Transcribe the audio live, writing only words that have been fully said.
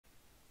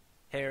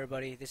Hey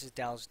everybody, this is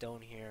Dallas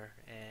Stone here,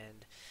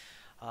 and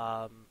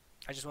I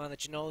just want to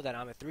let you know that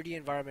I'm a 3D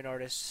environment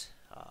artist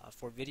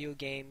for video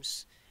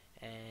games,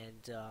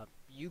 and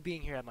you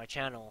being here at my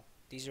channel,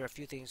 these are a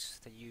few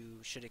things that you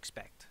should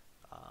expect.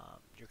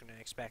 You're going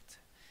to expect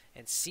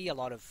and see a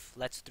lot of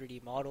Let's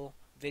 3D model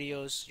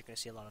videos, you're going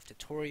to see a lot of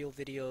tutorial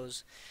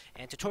videos,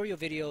 and tutorial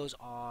videos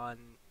on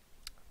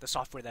the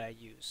software that I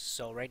use.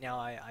 So right now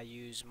I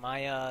use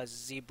Maya,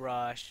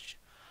 ZBrush,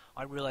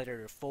 Unreal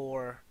Editor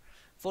 4,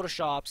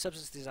 Photoshop,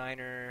 Substance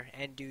Designer,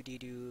 Endu,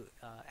 Dedo,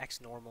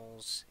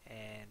 Xnormals,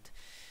 and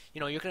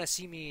you're gonna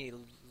see me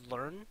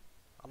learn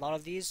a lot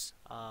of these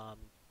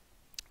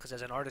because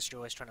as an artist you're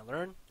always trying to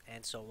learn,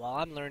 and so while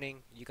I'm learning,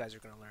 you guys are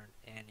gonna learn,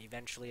 and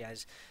eventually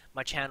as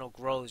my channel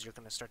grows, you're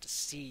gonna start to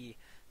see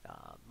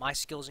my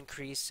skills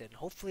increase, and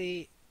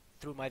hopefully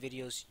through my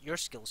videos your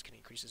skills can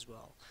increase as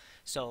well.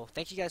 So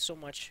thank you guys so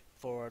much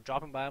for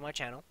dropping by on my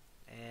channel,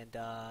 and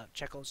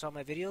check out some of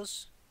my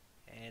videos,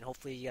 and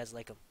hopefully you guys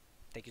like them.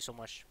 Thank you so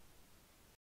much.